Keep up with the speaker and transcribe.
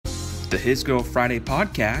The His Go Friday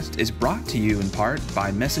podcast is brought to you in part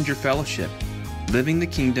by Messenger Fellowship, living the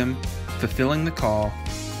kingdom, fulfilling the call,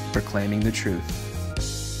 proclaiming the truth.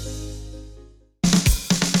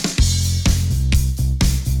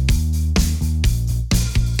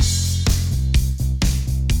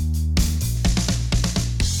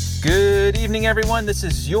 Good evening, everyone. This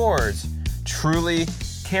is yours truly,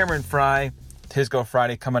 Cameron Fry. His Go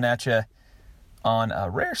Friday coming at you on a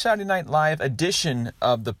rare Saturday Night Live edition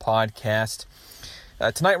of the podcast.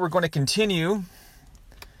 Tonight we're going to continue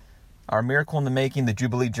our Miracle in the Making, the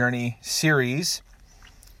Jubilee Journey series.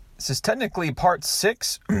 This is technically part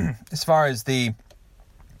 6 as far as the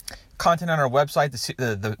content on our website,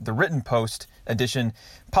 the written post edition.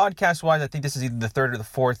 Podcast-wise, I think this is either the 3rd or the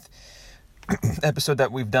 4th episode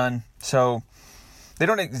that we've done. So they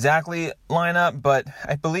don't exactly line up, but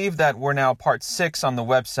I believe that we're now part 6 on the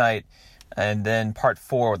website and then part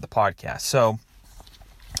 4 of the podcast. So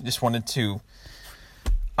just wanted to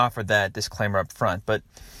offer that disclaimer up front. But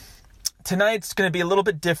tonight's going to be a little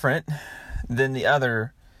bit different than the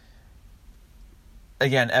other,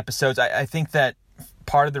 episodes. I think that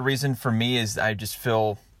part of the reason for me is I just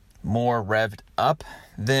feel more revved up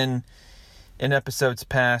than in episodes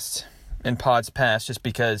past, in pods past, just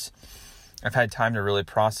because I've had time to really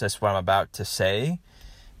process what I'm about to say.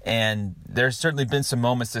 And there's certainly been some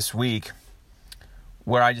moments this week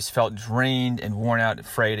where I just felt drained and worn out,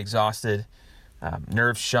 afraid, exhausted,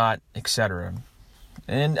 nerves shot, etc.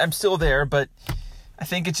 And I'm still there, but I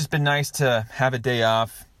think it's just been nice to have a day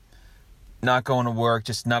off, not going to work,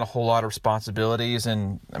 just not a whole lot of responsibilities.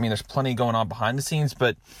 And I mean, there's plenty going on behind the scenes,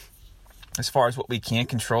 but as far as what we can't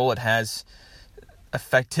control, it has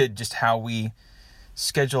affected just how we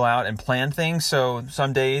schedule out and plan things. So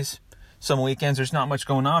some days, some weekends, there's not much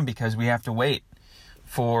going on because we have to wait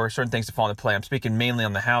for certain things to fall into play. I'm speaking mainly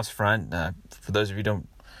on the house front. For those of you who don't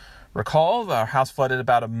recall, our house flooded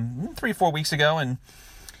about 3-4 weeks ago, and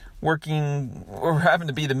we're having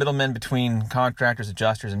to be the middlemen between contractors,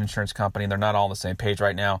 adjusters, and insurance company, and they're not all on the same page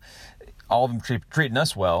right now. All of them treating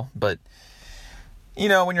us well, but you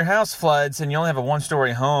know, when your house floods and you only have a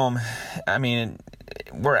 1-story home, I mean,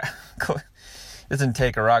 it doesn't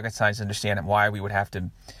take a rocket science to understand why we would have to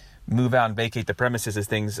move out and vacate the premises, as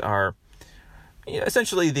things are,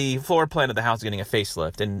 essentially the floor plan of the house is getting a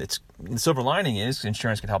facelift. And the silver lining is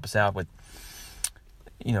insurance can help us out with,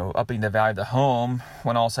 upping the value of the home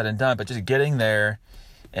when all said and done. But just getting there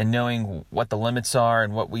and knowing what the limits are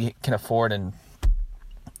and what we can afford, and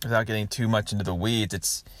without getting too much into the weeds,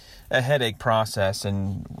 it's a headache process,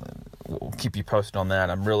 and we'll keep you posted on that.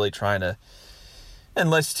 I'm really trying to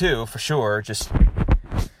enlist too, for sure. Just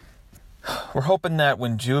we're hoping that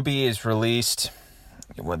when Jubilee is released,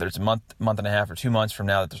 whether it's a month and a half, or 2 months from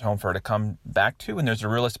now, that there's home for her to come back to, and there's a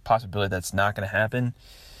realistic possibility that's not going to happen.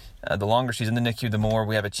 The longer she's in the NICU, the more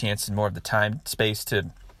we have a chance and more of the time, space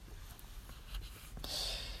to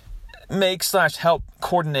make/help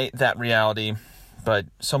coordinate that reality. But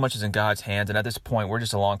so much is in God's hands, and at this point, we're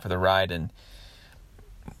just along for the ride. And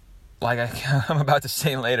like I'm about to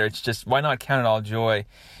say later, it's just, why not count it all joy?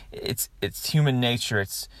 It's human nature.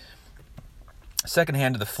 It's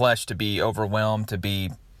secondhand to the flesh to be overwhelmed, to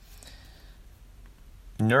be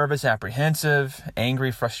nervous, apprehensive,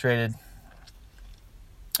 angry, frustrated,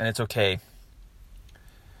 and it's okay.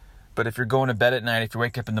 But if you're going to bed at night, if you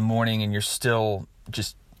wake up in the morning and you're still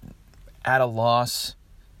just at a loss,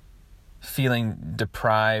 feeling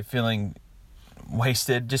deprived, feeling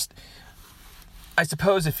wasted, I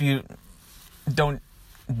suppose if you don't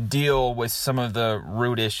deal with some of the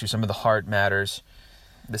root issues, some of the heart matters,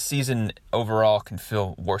 the season overall can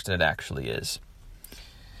feel worse than it actually is.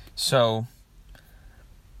 So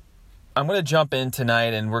I'm going to jump in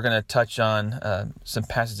tonight, and we're going to touch on some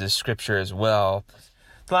passages of scripture as well.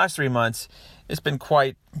 The last 3 months, it's been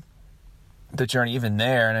quite the journey even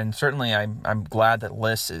there, and certainly I'm glad that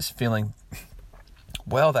Liz is feeling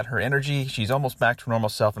well, that her energy, she's almost back to her normal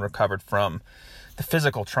self and recovered from the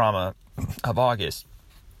physical trauma of August.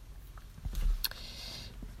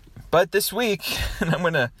 But this week, I'm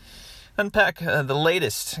going to unpack the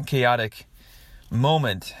latest chaotic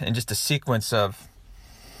moment in just a sequence of,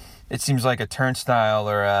 it seems like a turnstile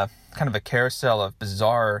or a kind of a carousel of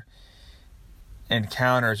bizarre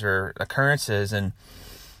encounters or occurrences. And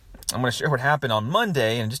I'm going to share what happened on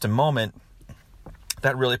Monday in just a moment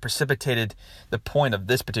that really precipitated the point of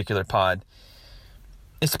this particular pod.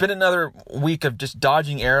 It's been another week of just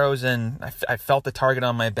dodging arrows, and I felt the target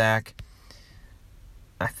on my back.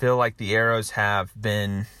 I feel like the arrows have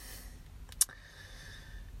been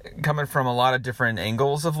coming from a lot of different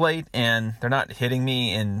angles of late, and they're not hitting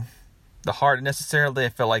me in the heart necessarily. I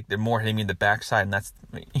feel like they're more hitting me in the backside, and that's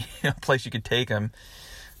a place you could take them.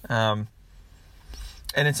 And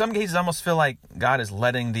in some cases, I almost feel like God is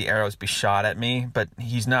letting the arrows be shot at me, but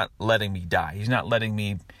he's not letting me die. He's not letting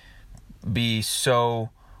me be so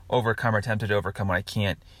overcome or tempted to overcome what I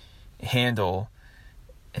can't handle.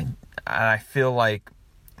 And I feel like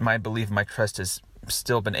my belief, my trust has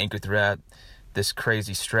still been anchored throughout this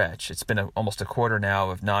crazy stretch. It's been almost a quarter now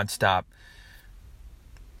of nonstop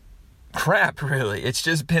crap, really. It's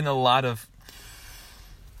just been a lot of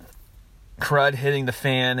crud hitting the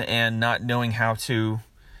fan and not knowing how to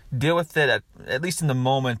deal with it, at least in the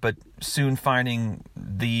moment, but soon finding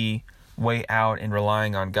the way out and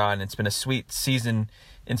relying on God. And it's been a sweet season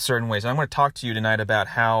in certain ways. I'm going to talk to you tonight about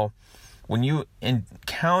how when you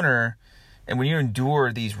encounter and when you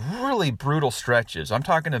endure these really brutal stretches, I'm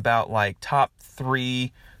talking about like top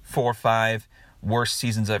 3, 4, 5 worst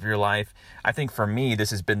seasons of your life. I think for me, this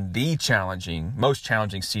has been the most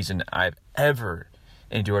challenging season I've ever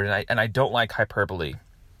endured. And I don't like hyperbole.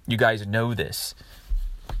 You guys know this.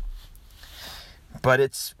 But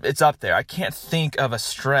it's up there. I can't think of a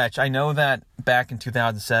stretch. I know that back in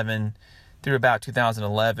 2007 through about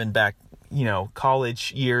 2011, back,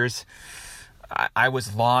 college years, I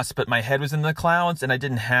was lost, but my head was in the clouds, and I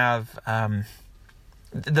didn't have,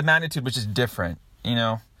 the magnitude was just different,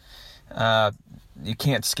 you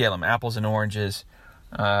can't scale them, apples and oranges.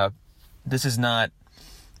 This is not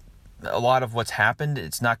a lot of what's happened.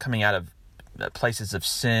 It's not coming out of places of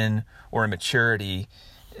sin or immaturity.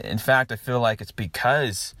 In fact, I feel like it's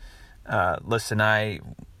because,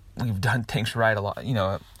 we've done things right a lot.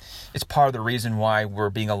 It's part of the reason why we're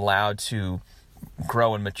being allowed to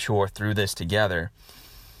grow and mature through this together.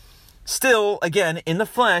 Still, again, in the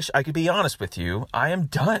flesh, I could be honest with you. I am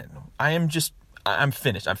done. I'm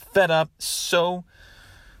finished. I'm fed up, so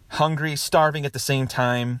hungry, starving at the same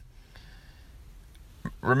time.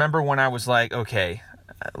 Remember when I was like, okay,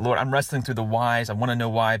 Lord, I'm wrestling through the whys. I want to know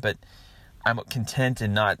why, but I'm content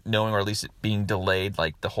in not knowing, or at least it being delayed,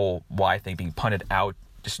 like the whole why thing being punted out.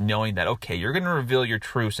 Just knowing that, okay, you're going to reveal your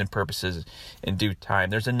truths and purposes in due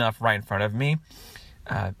time. There's enough right in front of me.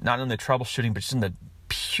 Not in the troubleshooting, but just in the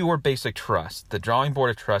pure basic trust, the drawing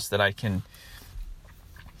board of trust that I can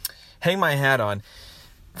hang my hat on.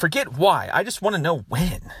 Forget why. I just want to know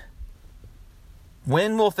when.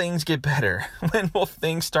 When will things get better? When will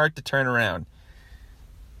things start to turn around?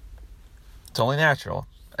 It's only natural.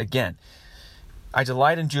 Again, I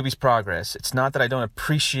delight in Juby's progress. It's not that I don't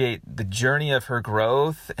appreciate the journey of her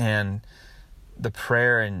growth and the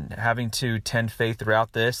prayer and having to tend faith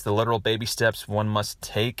throughout this, the literal baby steps one must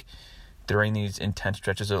take during these intense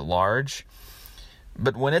stretches at large.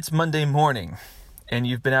 But when it's Monday morning and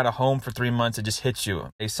you've been out of home for 3 months, it just hits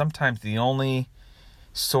you. Sometimes the only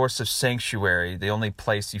source of sanctuary, the only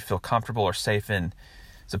place you feel comfortable or safe in,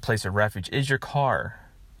 is a place of refuge, is your car,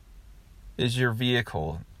 is your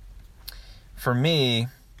vehicle. For me,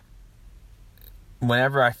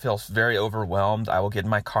 whenever I feel very overwhelmed, I will get in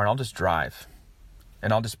my car and I'll just drive.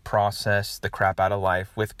 And I'll just process the crap out of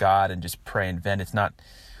life with God and just pray and vent. It's not,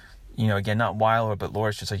 again, not wild, but Lord,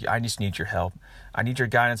 it's just like, I just need your help. I need your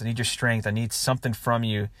guidance. I need your strength. I need something from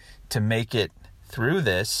you to make it through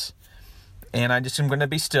this. And I'm going to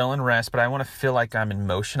be still and rest, but I want to feel like I'm in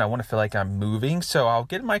motion. I want to feel like I'm moving. So I'll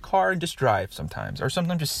get in my car and just drive sometimes. Or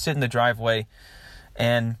sometimes just sit in the driveway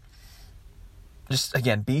and just,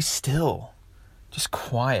 again, be still, just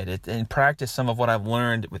quiet, and practice some of what I've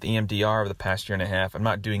learned with EMDR over the past year and a half. I'm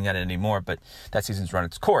not doing that anymore, but that season's run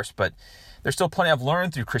its course. But there's still plenty I've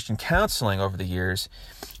learned through Christian counseling over the years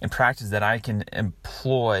and practice that I can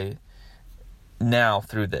employ now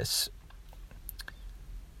through this.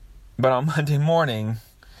 But on Monday morning,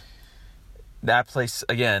 that place,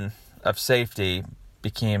 again, of safety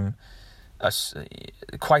became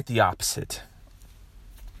quite the opposite.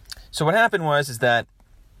 So what happened is that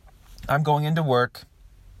I'm going into work.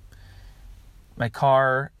 My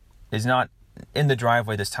car is not in the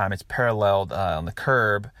driveway this time. It's paralleled on the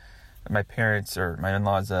curb. My parents or my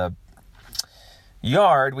in-laws'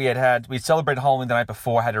 yard. We celebrated Halloween the night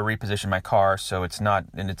before. I had to reposition my car so it's not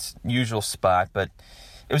in its usual spot. But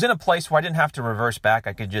it was in a place where I didn't have to reverse back.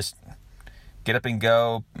 I could just get up and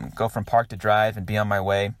go from park to drive and be on my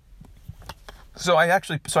way. So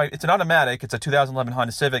it's an automatic. It's a 2011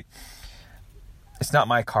 Honda Civic. It's not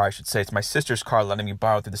my car, I should say. It's my sister's car, letting me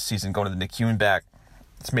borrow through the season, going to the NICU and back.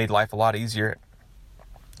 It's made life a lot easier,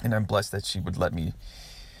 and I'm blessed that she would let me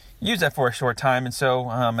use that for a short time. And so,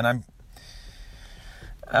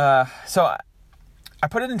 so I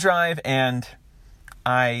put it in drive, and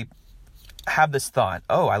I have this thought,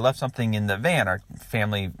 oh, I left something in the van, our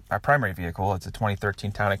primary vehicle. It's a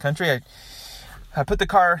 2013 Town & Country. I put the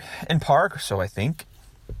car in park, so I think.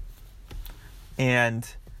 And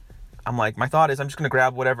I'm like, my thought is I'm just going to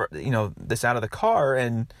grab whatever, this out of the car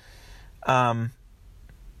and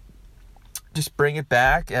just bring it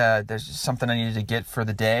back. There's just something I needed to get for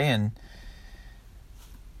the day. And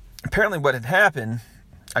apparently what had happened,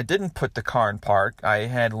 I didn't put the car in park. I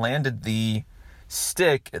had landed the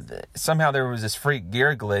stick. Somehow there was this freak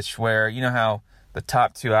gear glitch where, you know how the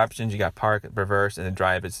top two options, you got park, reverse, and then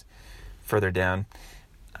drive is further down.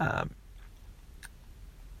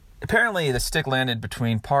 Apparently the stick landed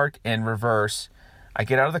between park and reverse. I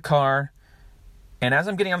get out of the car, and as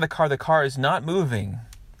I'm getting out of the car is not moving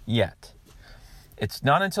yet. It's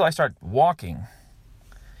not until I start walking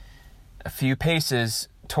a few paces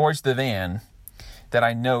towards the van that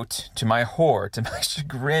I note, to my horror, to my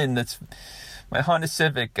chagrin, my Honda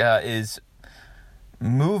Civic is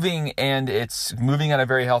moving, and it's moving at a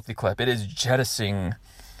very healthy clip. It is jettisoning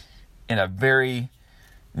in a very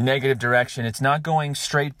negative direction. It's not going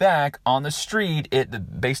straight back on the street.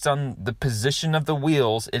 Based on the position of the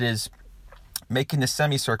wheels, it is making the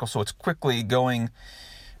semicircle, so it's quickly going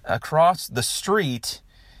across the street.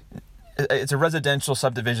 It's a residential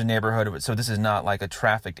subdivision neighborhood, so this is not like a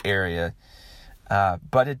trafficked area.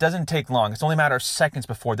 But it doesn't take long. It's only a matter of seconds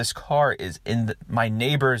before this car is in my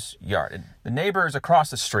neighbor's yard. The neighbors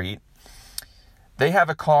across the street, they have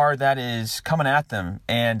a car that is coming at them,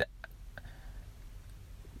 and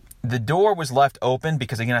the door was left open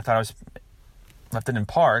because, again, I thought I was left it in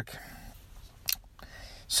park.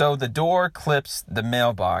 So the door clips the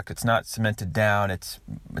mailbox. It's not cemented down. It's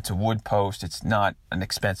a wood post. It's not an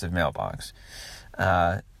expensive mailbox.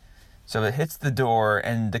 So it hits the door,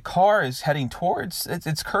 and the car is heading towards.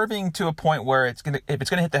 It's curving to a point where if it's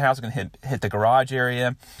gonna hit the house, it's gonna hit the garage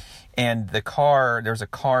area, and there's a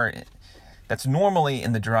car that's normally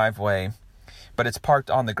in the driveway, but it's parked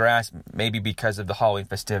on the grass, maybe because of the Halloween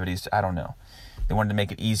festivities. I don't know. They wanted to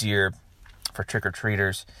make it easier for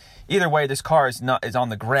trick-or-treaters. Either way, this car is on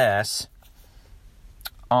the grass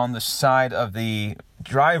on the side of the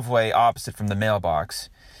driveway opposite from the mailbox.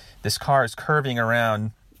 This car is curving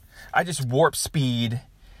around. I just warp speed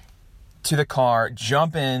to the car,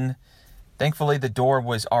 jump in. Thankfully, the door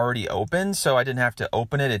was already open, so I didn't have to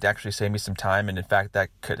open it. It actually saved me some time, and in fact, it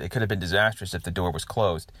could have been disastrous if the door was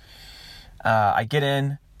closed. I get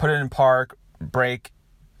in, put it in park, brake.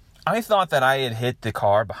 I thought that I had hit the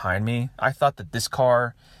car behind me. I thought that this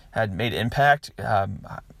car had made impact.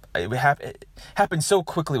 It happened so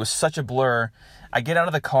quickly. It was such a blur. I get out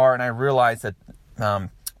of the car, and I realize that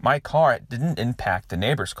my car didn't impact the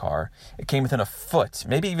neighbor's car. It came within a foot,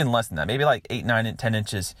 maybe even less than that, maybe like 8, 9, and 10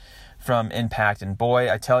 inches from impact. And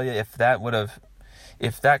boy, I tell you, if that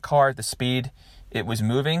car at the speed it was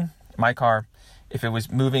moving, my car, if it would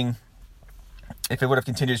have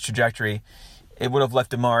continued its trajectory, it would have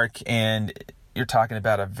left a mark, and you're talking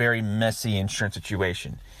about a very messy insurance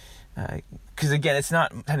situation. Because again, it's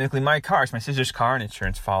not technically my car, it's my sister's car, and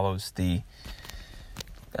insurance follows the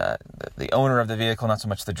owner of the vehicle, not so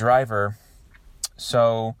much the driver.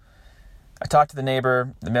 So I talked to the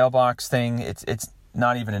neighbor. The mailbox thing, it's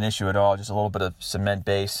not even an issue at all, just a little bit of cement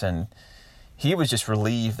base, and he was just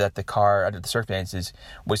relieved that the car, under the circumstances,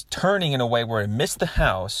 was turning in a way where it missed the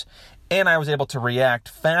house, and I was able to react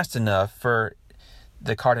fast enough for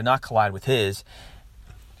the car to not collide with his.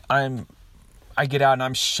 I get out and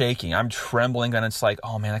I'm shaking, I'm trembling, and it's like,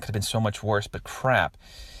 oh man, that could have been so much worse, but crap.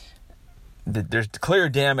 There's clear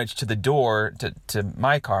damage to the door, to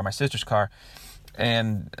my car, my sister's car,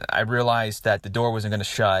 and I realized that the door wasn't going to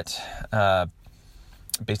shut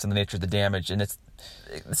based on the nature of the damage, and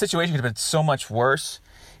the situation could have been so much worse.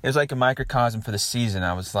 It was like a microcosm for the season.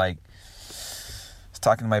 I was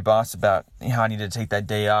talking to my boss about how I needed to take that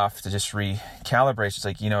day off to just recalibrate. She's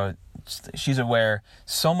like, she's aware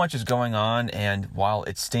so much is going on, and while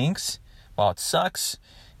it stinks, while it sucks,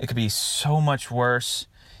 it could be so much worse.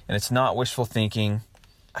 And it's not wishful thinking.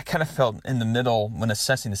 I kind of felt in the middle when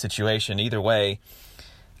assessing the situation. Either way,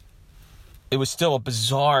 it was still a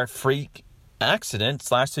bizarre freak accident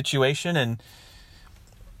 / situation. And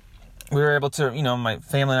we were able to, my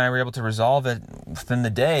family and I were able to resolve it within the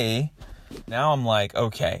day. Now I'm like,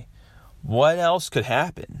 okay, what else could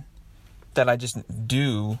happen that I just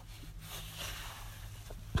do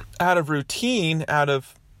out of routine, out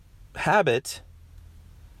of habit?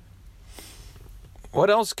 What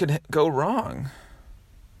else could go wrong?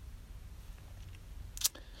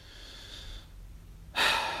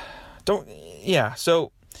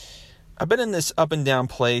 So I've been in this up and down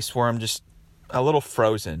place where I'm just a little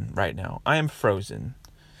frozen right now. I am frozen.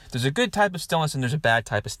 There's a good type of stillness and there's a bad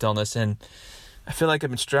type of stillness, and I feel like I've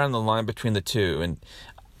been straddling the line between the two, and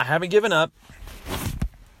I haven't given up.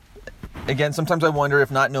 Again, sometimes I wonder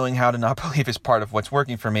if not knowing how to not believe is part of what's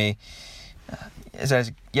working for me. As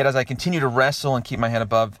I continue to wrestle and keep my head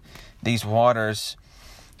above these waters,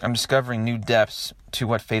 I'm discovering new depths to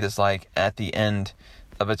what faith is like at the end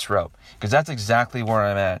of its rope. Because that's exactly where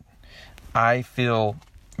I'm at. I feel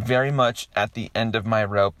very much at the end of my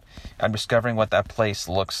rope. I'm discovering what that place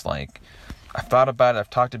looks like. I've thought about it, I've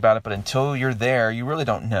talked about it, but until you're there, you really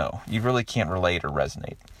don't know. You really can't relate or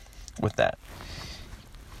resonate with that.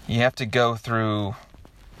 You have to go through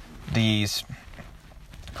these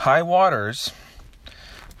high waters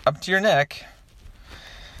up to your neck.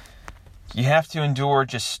 You have to endure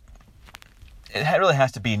it really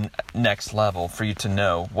has to be next level for you to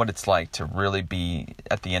know what it's like to really be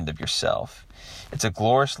at the end of yourself. It's a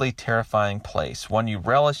gloriously terrifying place, one you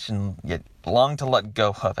relish and yet long to let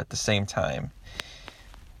go of at the same time.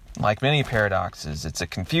 Like many paradoxes, it's a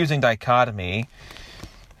confusing dichotomy.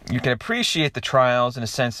 You can appreciate the trials in a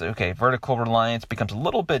sense that, vertical reliance becomes a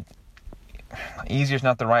little bit easier is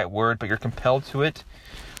not the right word, but you're compelled to it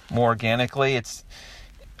more organically. It's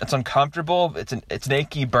uncomfortable. It's an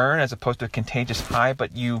achy burn as opposed to a contagious high,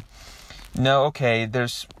 but you know,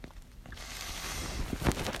 it's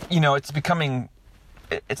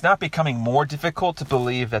not becoming more difficult to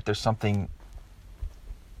believe that there's something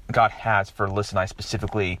God has for Liz and I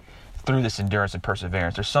specifically through this endurance and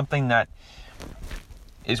perseverance. There's something that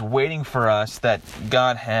is waiting for us that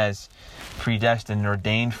God has predestined and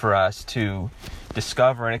ordained for us to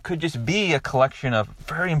discover, and it could just be a collection of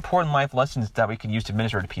very important life lessons that we can use to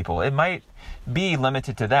minister to people. It might be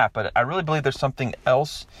limited to that, but I really believe there's something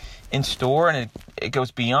else in store, and it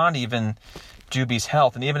goes beyond even Juby's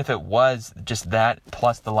health. And even if it was just that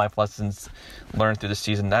plus the life lessons learned through the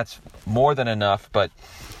season, that's more than enough. But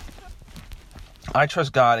I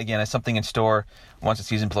trust God, again, as something in store once the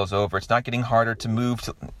season blows over. It's not getting harder to move.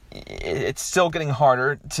 It's still getting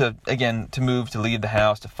harder to move, to leave the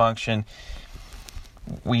house, to function.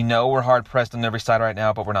 We know we're hard-pressed on every side right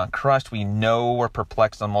now, but we're not crushed. We know we're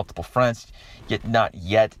perplexed on multiple fronts, yet not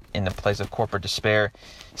yet in the place of corporate despair.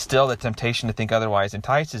 Still, the temptation to think otherwise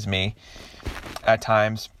entices me at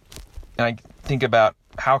times. And I think about,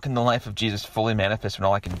 how can the life of Jesus fully manifest when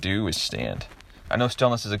all I can do is stand? I know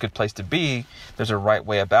stillness is a good place to be. There's a right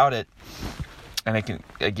way about it. And it can,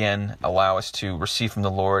 again, allow us to receive from the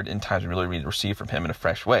Lord in times we really need to receive from Him in a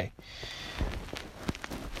fresh way.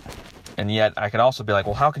 And yet, I can also be like,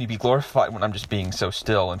 well, how can you be glorified when I'm just being so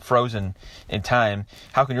still and frozen in time?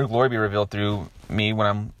 How can your glory be revealed through me when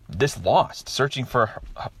I'm this lost, searching for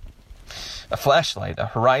a flashlight, a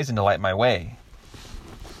horizon to light my way?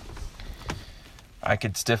 I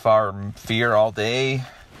could stiff arm fear all day,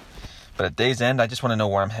 but at day's end, I just want to know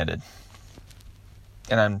where I'm headed.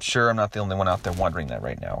 And I'm sure I'm not the only one out there wondering that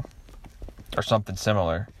right now, or something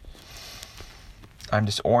similar. I'm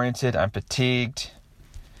disoriented, I'm fatigued.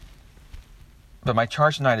 But my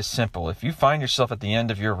charge tonight is simple. If you find yourself at the end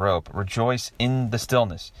of your rope, rejoice in the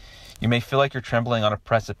stillness. You may feel like you're trembling on a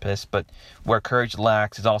precipice, but where courage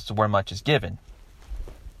lacks is also where much is given.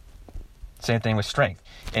 Same thing with strength.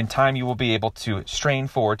 In time, you will be able to strain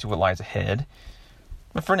forward to what lies ahead.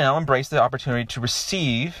 But for now, embrace the opportunity to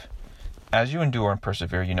receive as you endure and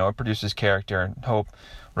persevere. You know it produces character and hope.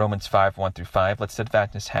 Romans 5:1-5. Let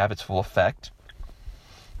steadfastness have its full effect.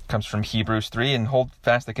 Comes from Hebrews 3, and hold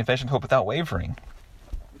fast the confession of hope without wavering.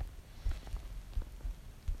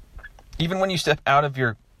 Even when you step out of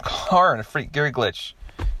your car in a freak Gary glitch,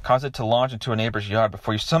 cause it to launch into a neighbor's yard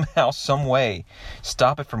before you somehow, some way,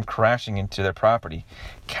 stop it from crashing into their property,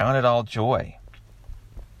 count it all joy.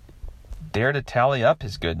 Dare to tally up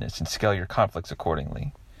His goodness and scale your conflicts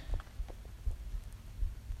accordingly.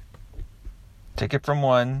 Take it from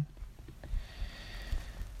one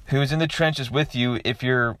who's in the trenches with you. If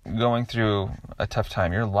you're going through a tough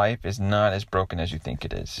time, your life is not as broken as you think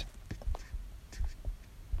it is.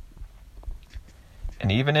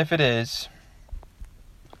 And even if it is,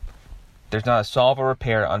 there's not a solve or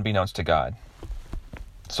repair unbeknownst to God.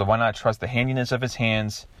 So why not trust the handiness of His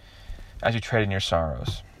hands as you tread in your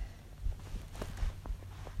sorrows?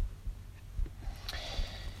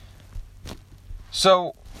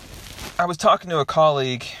 So, I was talking to a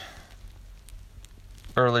colleague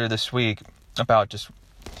earlier this week about just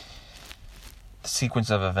the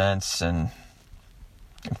sequence of events and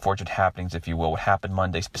unfortunate happenings, if you will, what happened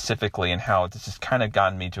Monday specifically, and how this has kind of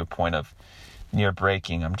gotten me to a point of near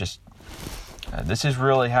breaking. This has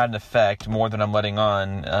really had an effect more than I'm letting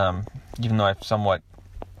on, even though I've somewhat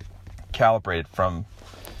calibrated from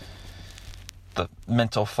the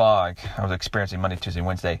mental fog I was experiencing Monday, Tuesday,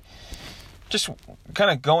 Wednesday. Just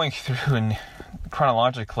kind of going through and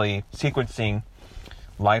chronologically sequencing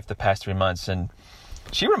life the past 3 months. And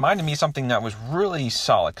she reminded me of something that was really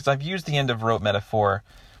solid, because I've used the end of rope metaphor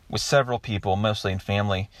with several people, mostly in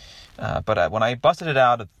family. But when I busted it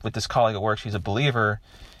out with this colleague at work, she's a believer,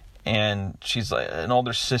 and she's like an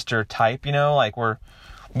older sister type, like we're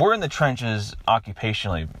in the trenches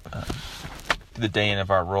occupationally the day in of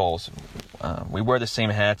our roles. We wear the same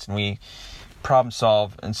hats, and we problem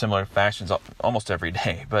solve in similar fashions almost every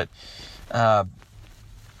day. But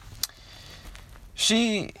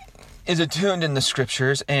she is attuned in the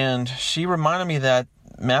scriptures, and she reminded me that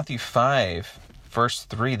Matthew 5, verse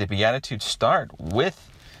 3, the Beatitudes start with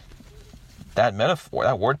that metaphor,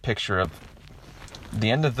 that word picture of the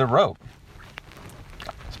end of the rope.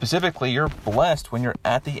 Specifically, you're blessed when you're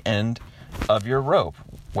at the end of your rope.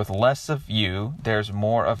 With less of you, there's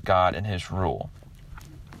more of God and His rule.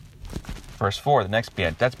 Verse 4, the next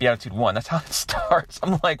that's Beatitude 1. That's how it starts.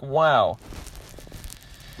 I'm like, wow.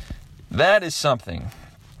 That is something.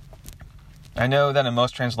 I know that in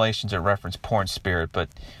most translations it references poor in spirit, but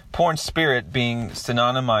poor in spirit being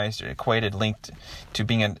synonymized or equated, linked to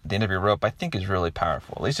being at the end of your rope, I think is really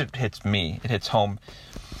powerful. At least it hits me. It hits home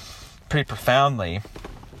pretty profoundly.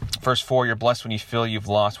 Verse 4, you're blessed when you feel you've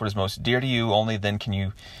lost what is most dear to you. Only then can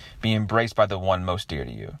you be embraced by the one most dear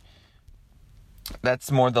to you.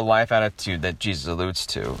 That's more the life attitude that Jesus alludes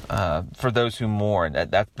to. For those who mourn,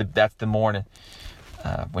 that's the mourn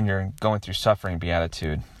when you're going through suffering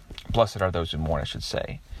beatitude. Blessed are those who mourn, I should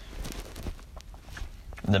say.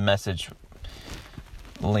 The message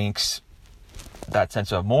links that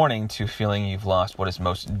sense of mourning to feeling you've lost what is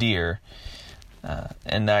most dear.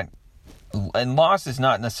 And loss is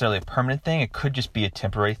not necessarily a permanent thing. It could just be a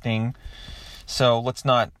temporary thing. So let's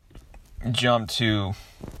not jump to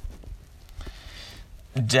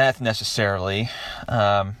death necessarily,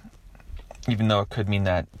 even though it could mean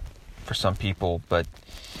that for some people. But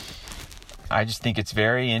I just think it's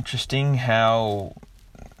very interesting how,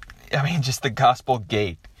 just the gospel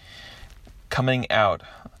gate coming out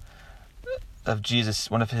of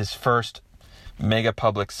Jesus, one of his first mega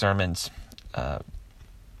public sermons, the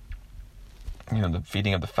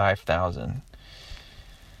feeding of the 5,000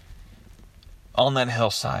 on that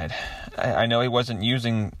hillside. I know he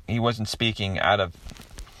wasn't speaking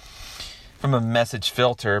from a message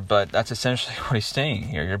filter, but that's essentially what he's saying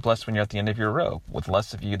here. You're blessed when you're at the end of your rope. With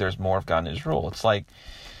less of you, there's more of God and His rule. It's like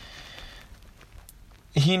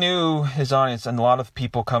he knew his audience, and a lot of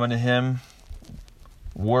people coming to him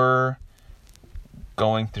were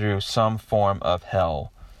going through some form of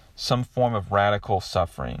hell, some form of radical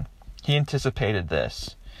suffering. He anticipated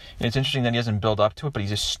this. And it's interesting that he doesn't build up to it, but he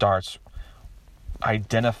just starts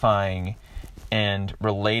identifying and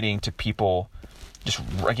relating to people just,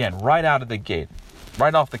 again, right out of the gate,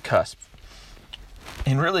 right off the cusp.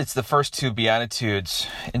 And really, it's the first two Beatitudes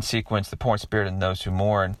in sequence, the poor in spirit and those who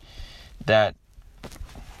mourn, that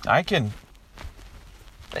they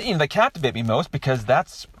captivate me most, because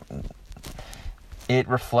it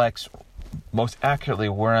reflects most accurately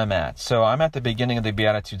where I'm at. So I'm at the beginning of the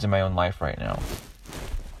Beatitudes in my own life right now.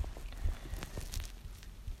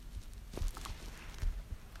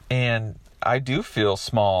 And I do feel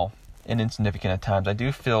small and insignificant at times. I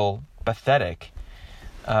do feel pathetic.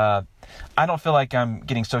 I don't feel like I'm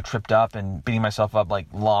getting so tripped up and beating myself up, like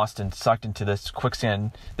lost and sucked into this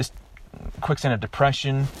quicksand of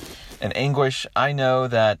depression and anguish. I know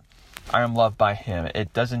that I am loved by Him.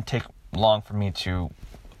 It doesn't take long for me to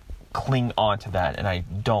cling on to that, and I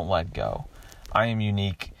don't let go. I am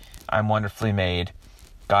unique. I'm wonderfully made.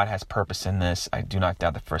 God has purpose in this. I do not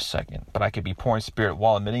doubt that for a second. But I could be poor in spirit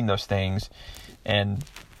while admitting those things. And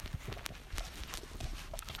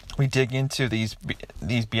we dig into these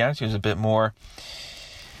Beatitudes a bit more.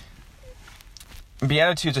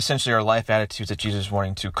 Beatitudes essentially are life attitudes that Jesus is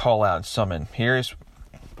wanting to call out and summon. Here's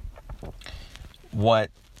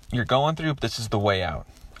what you're going through, but this is the way out.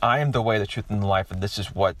 I am the way, the truth, and the life, and this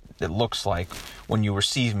is what it looks like when you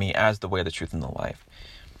receive me as the way, the truth, and the life.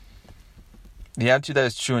 The attitude that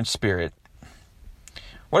is true in spirit.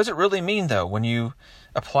 What does it really mean, though, when you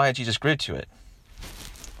apply a Jesus grid to it?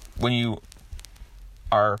 When you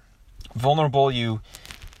are vulnerable, you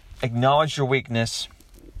acknowledge your weakness,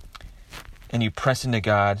 and you press into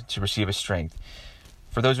God to receive His strength.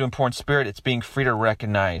 For those who are poor in spirit, it's being free to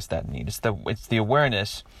recognize that need. It's the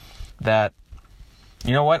awareness that,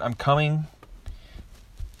 you know what, I'm coming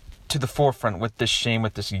to the forefront with this shame,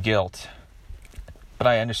 with this guilt. But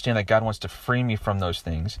I understand that God wants to free me from those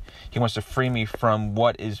things. He wants to free me from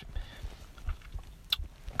what is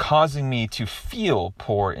causing me to feel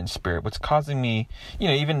poor in spirit, what's causing me,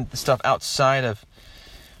 even the stuff outside of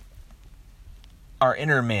our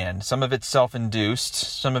inner man. Some of it's self-induced,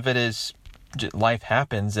 some of it is life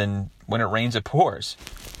happens, and when it rains, it pours.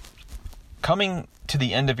 Coming to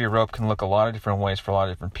the end of your rope can look a lot of different ways for a lot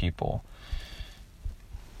of different people.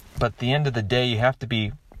 But at the end of the day, you have to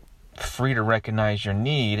be free to recognize your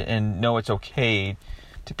need and know it's okay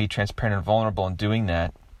to be transparent and vulnerable in doing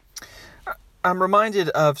that. I'm reminded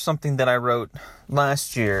of something that I wrote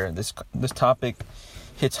last year. This topic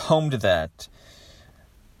hits home to that.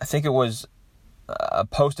 I think it was a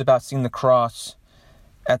post about seeing the cross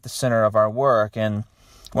at the center of our work. And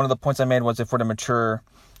one of the points I made was, if we're to mature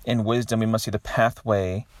in wisdom, we must see the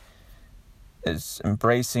pathway as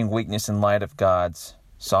embracing weakness in light of God's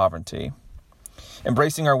sovereignty.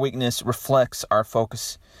 Embracing our weakness reflects our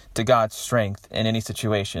focus to God's strength in any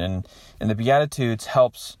situation. And the Beatitudes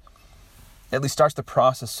at least starts the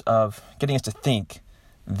process of getting us to think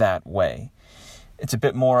that way. It's a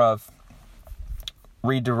bit more of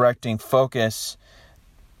redirecting focus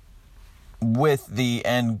with the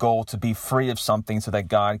end goal to be free of something so that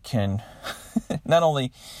God can not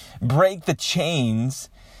only break the chains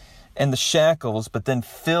and the shackles, but then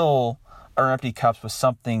fill our empty cups with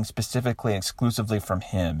something specifically and exclusively from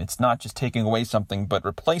Him. It's not just taking away something, but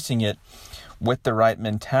replacing it with the right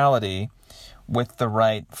mentality, with the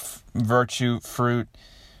right virtue, fruit.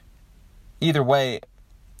 Either way,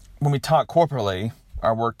 when we talk corporately,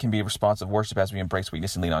 our work can be responsive worship as we embrace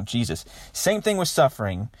weakness and lean on Jesus. Same thing with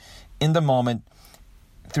suffering in the moment,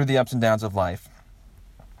 through the ups and downs of life.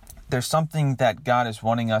 There's something that God is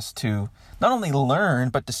wanting us to not only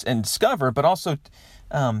learn and discover, but also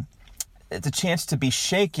it's a chance to be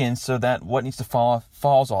shaken so that what needs to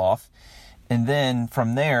falls off. And then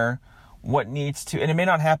from there, what needs to, and it may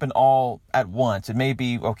not happen all at once. It may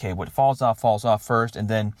be, okay, what falls off first, and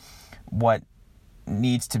then what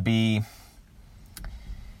needs to be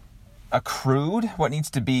accrued, what needs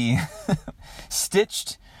to be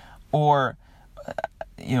stitched, or,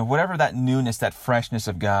 whatever that newness, that freshness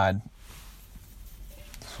of God,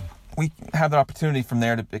 we have the opportunity from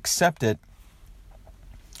there to accept it.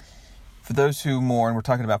 For those who mourn, we're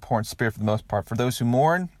talking about poor in spirit for the most part. For those who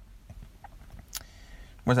mourn,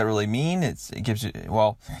 what does that really mean? It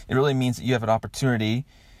really means that you have an opportunity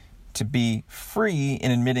to be free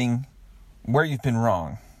in admitting where you've been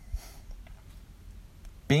wrong.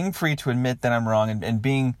 Being free to admit that I'm wrong, and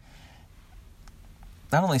being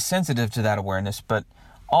not only sensitive to that awareness, but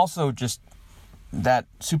also just that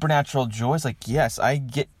supernatural joy. It's like, yes, I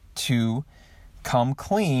get to come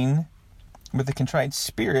clean with a contrite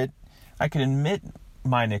spirit. I can admit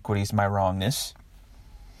my iniquities, my wrongness,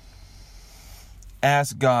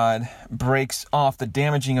 as God breaks off the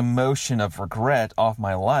damaging emotion of regret off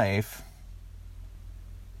my life,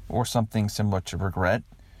 or something similar to regret.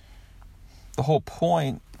 The whole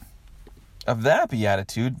point of that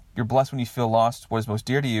beatitude, you're blessed when you feel lost what is most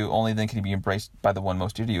dear to you, only then can you be embraced by the one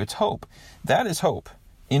most dear to you. It's hope. That is hope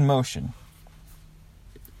in motion.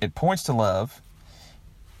 It points to love.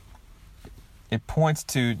 It points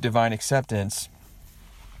to divine acceptance.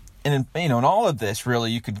 And in all of this,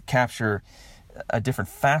 really, you could capture a different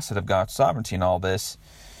facet of God's sovereignty in all this.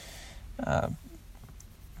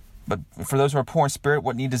 But for those who are poor in spirit,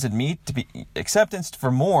 what need does it meet? To be acceptance. For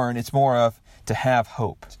mourn, it's more of to have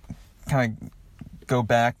hope. Kind of go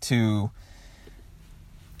back to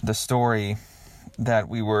the story that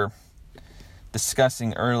we were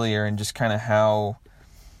discussing earlier, and just kind of how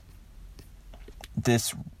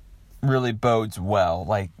this really bodes well.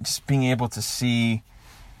 Like, just being able to see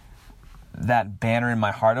that banner in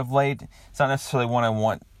my heart of late. It's not necessarily one I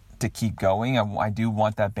want to keep going. I do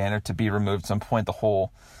want that banner to be removed at some point.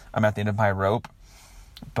 I'm at the end of my rope.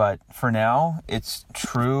 But for now, it's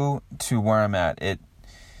true to where I'm at.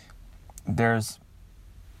 There's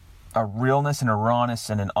a realness and a rawness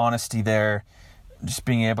and an honesty there. Just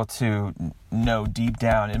being able to know deep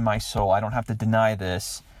down in my soul, I don't have to deny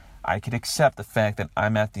this. I could accept the fact that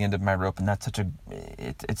I'm at the end of my rope, and that's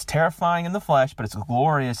it's terrifying in the flesh, but it's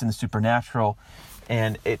glorious in the supernatural,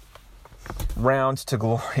 and it rounds to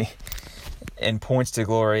glory and points to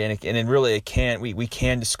glory, and we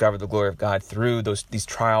can discover the glory of God through these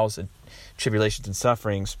trials and tribulations and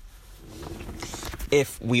sufferings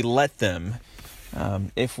if we let them,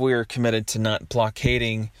 if we're committed to not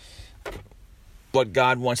blockading what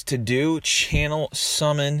God wants to do, channel,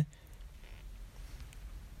 summon.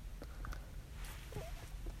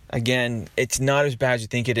 Again, it's not as bad as you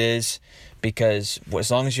think it is, because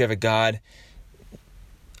as long as you have a God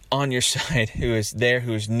on your side who is there,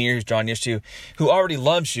 who is near, who's drawn near to you, who already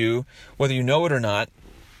loves you, whether you know it or not,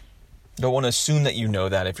 don't want to assume that you know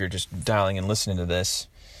that if you're just dialing and listening to this.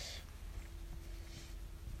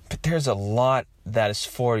 But there's a lot that is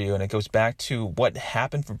for you, and it goes back to what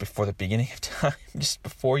happened from before the beginning of time, just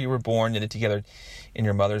before you were born, knitted together in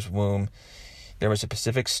your mother's womb. There was a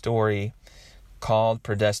specific story called,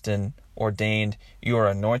 predestined, ordained. You are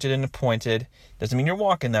anointed and appointed. Doesn't mean you're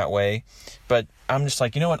walking that way, but I'm just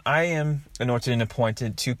like, you know what? I am anointed and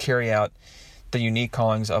appointed to carry out the unique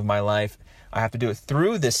callings of my life. I have to do it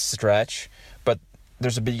through this stretch, but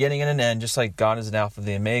there's a beginning and an end, just like God is an Alpha and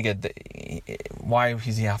the Omega. Why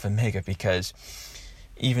he's the Alpha and Omega? Because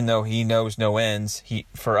even though he knows no ends,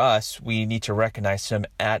 for us, we need to recognize him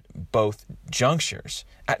at both junctures,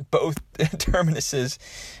 at both terminuses.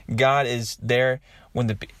 God is there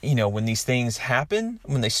when these things happen,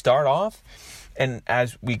 when they start off, and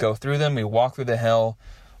as we go through them, we walk through the hell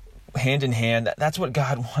hand in hand. That's what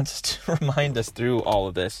God wants to remind us through all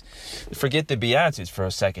of this. Forget the Beatitudes for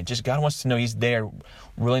a second. Just God wants to know he's there,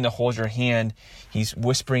 willing to hold your hand. He's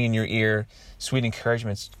whispering in your ear, sweet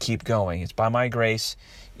encouragements, keep going. It's by my grace,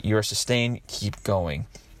 you're sustained, keep going.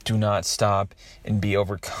 Do not stop and be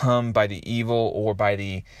overcome by the evil or by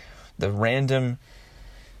the random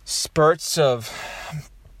spurts of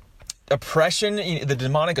oppression, the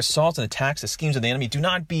demonic assaults and attacks, the schemes of the enemy. Do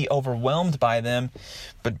not be overwhelmed by them,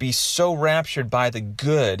 but be so raptured by the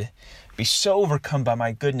good, be so overcome by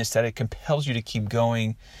my goodness that it compels you to keep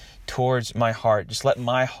going towards my heart. Just let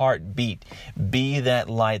my heart beat. Be that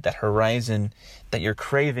light, that horizon that you're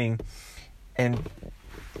craving, and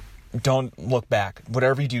don't look back.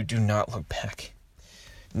 Whatever you do, do not look back.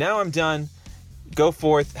 Now I'm done. Go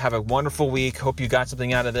forth. Have a wonderful week. Hope you got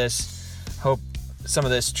something out of this. Hope some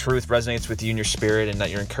of this truth resonates with you in your spirit and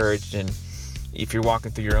that you're encouraged. And if you're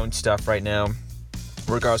walking through your own stuff right now,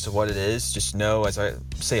 regardless of what it is, just know, as I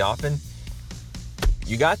say often,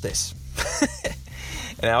 you got this.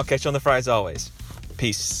 And I'll catch you on the fry as always.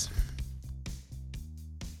 Peace.